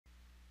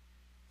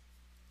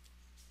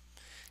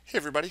Hey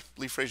everybody,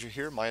 Lee Frazier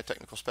here, Maya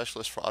Technical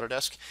Specialist for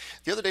Autodesk.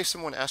 The other day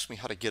someone asked me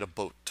how to get a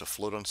boat to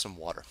float on some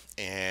water.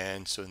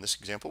 And so in this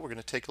example, we're going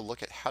to take a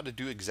look at how to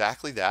do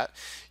exactly that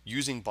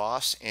using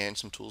Boss and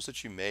some tools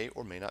that you may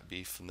or may not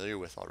be familiar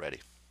with already.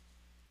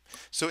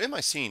 So in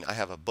my scene, I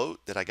have a boat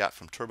that I got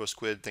from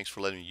TurboSquid. Thanks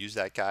for letting me use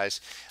that, guys.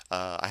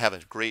 I have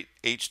a great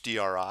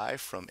HDRI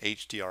from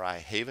HDRI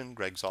Haven.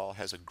 Greg Zoll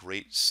has a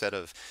great set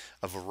of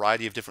a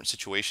variety of different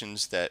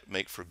situations that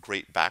make for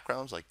great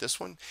backgrounds like this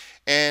one.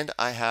 And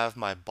I have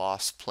my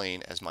Boss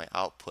plane as my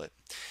output.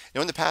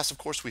 Now in the past, of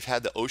course, we've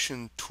had the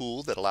Ocean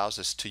tool that allows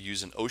us to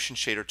use an ocean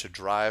shader to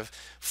drive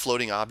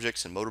floating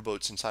objects and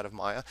motorboats inside of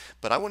Maya,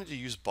 but I wanted to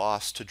use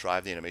Boss to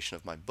drive the animation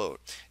of my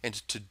boat. And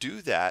to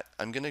do that,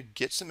 I'm going to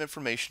get some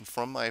information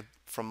from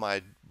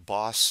my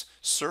Boss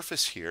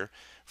surface here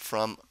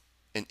from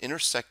an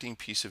intersecting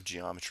piece of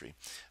geometry.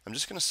 I'm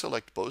just going to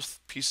select both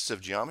pieces of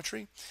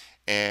geometry,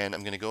 and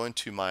I'm going to go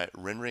into my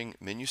rendering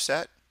menu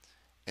set,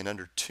 and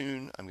under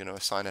Toon, I'm going to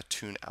assign a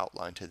Toon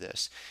outline to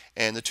this.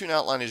 And the Toon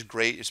outline is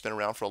great. It's been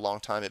around for a long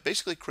time. It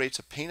basically creates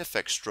a paint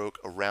effect stroke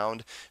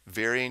around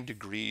varying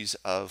degrees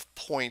of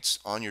points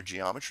on your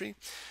geometry.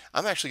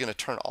 I'm actually going to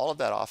turn all of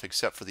that off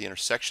except for the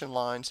intersection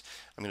lines.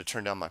 I'm going to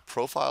turn down my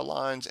profile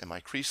lines and my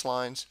crease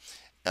lines.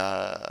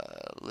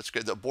 Let's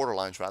get the border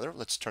lines rather.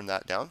 Let's turn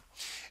that down.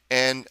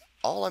 And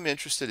all I'm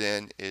interested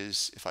in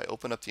is if I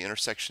open up the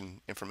intersection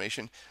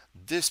information,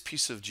 this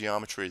piece of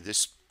geometry,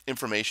 this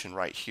information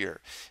right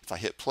here. If I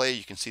hit play,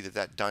 you can see that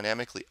that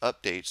dynamically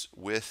updates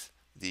with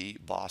the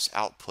Boss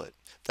output.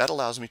 That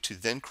allows me to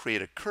then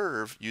create a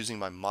curve using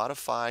my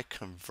modify,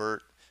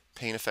 convert,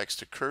 paint effects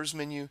to curves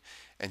menu,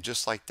 and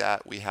just like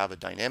that we have a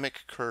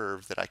dynamic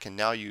curve that I can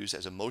now use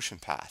as a motion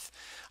path.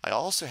 I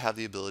also have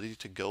the ability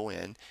to go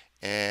in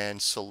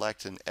and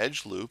select an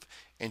edge loop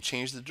and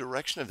change the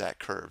direction of that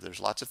curve.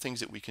 There's lots of things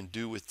that we can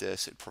do with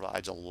this. It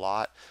provides a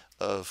lot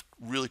of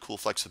really cool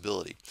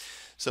flexibility.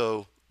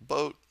 So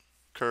boat,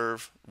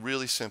 curve,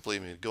 really simply,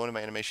 I'm going to go into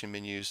my animation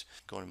menus,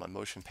 go into my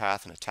motion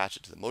path and attach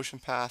it to the motion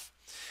path.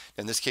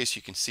 In this case,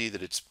 you can see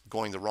that it's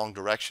going the wrong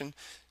direction.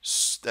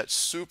 That's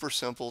super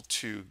simple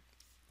to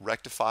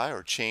rectify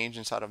or change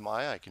inside of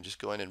Maya. I can just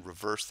go in and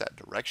reverse that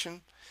direction.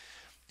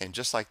 And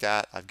just like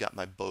that, I've got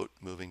my boat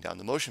moving down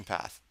the motion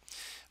path.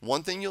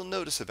 One thing you'll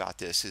notice about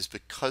this is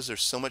because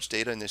there's so much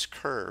data in this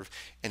curve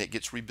and it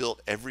gets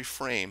rebuilt every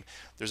frame,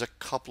 there's a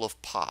couple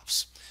of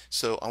pops.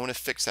 So I want to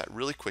fix that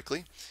really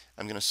quickly.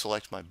 I'm going to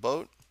select my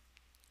boat.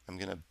 I'm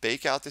going to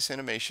bake out this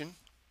animation.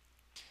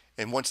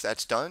 And once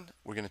that's done,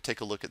 we're going to take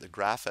a look at the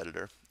graph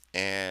editor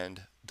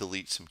and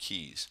delete some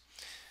keys.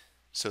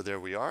 So there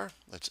we are.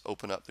 Let's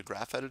open up the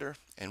graph editor,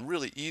 and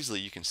really easily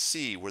you can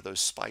see where those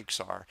spikes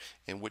are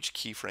and which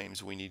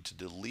keyframes we need to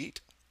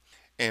delete.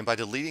 And by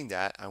deleting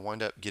that, I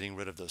wind up getting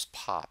rid of those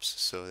pops.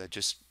 So that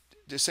just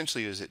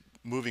essentially is it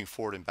moving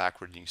forward and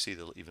backward, and you can see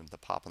that even the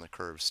pop on the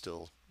curve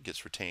still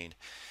gets retained.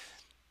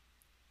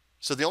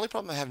 So the only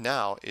problem I have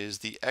now is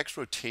the X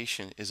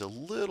rotation is a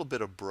little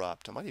bit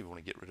abrupt. I might even want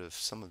to get rid of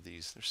some of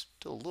these. There's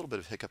still a little bit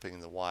of hiccuping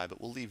in the Y,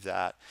 but we'll leave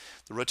that.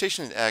 The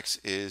rotation in X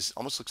is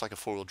almost looks like a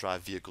four-wheel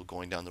drive vehicle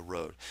going down the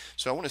road.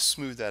 So I want to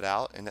smooth that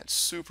out, and that's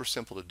super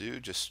simple to do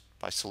just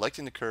by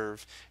selecting the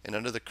curve, and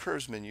under the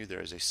curves menu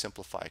there is a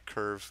simplify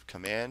curve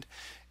command,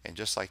 and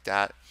just like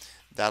that,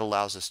 that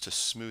allows us to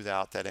smooth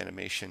out that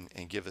animation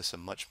and give us a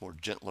much more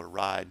gentler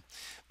ride,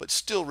 but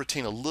still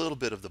retain a little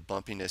bit of the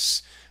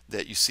bumpiness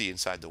that you see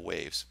inside the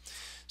waves.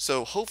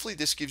 So hopefully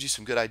this gives you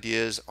some good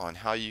ideas on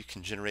how you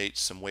can generate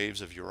some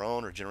waves of your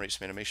own or generate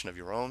some animation of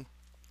your own.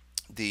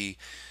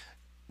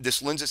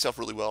 This lends itself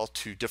really well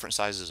to different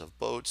sizes of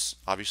boats.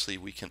 Obviously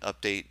we can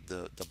update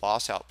the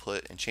Boss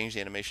output and change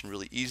the animation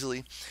really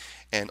easily.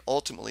 And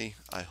ultimately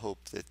I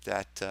hope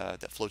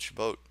that floats your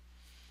boat.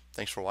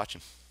 Thanks for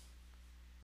watching.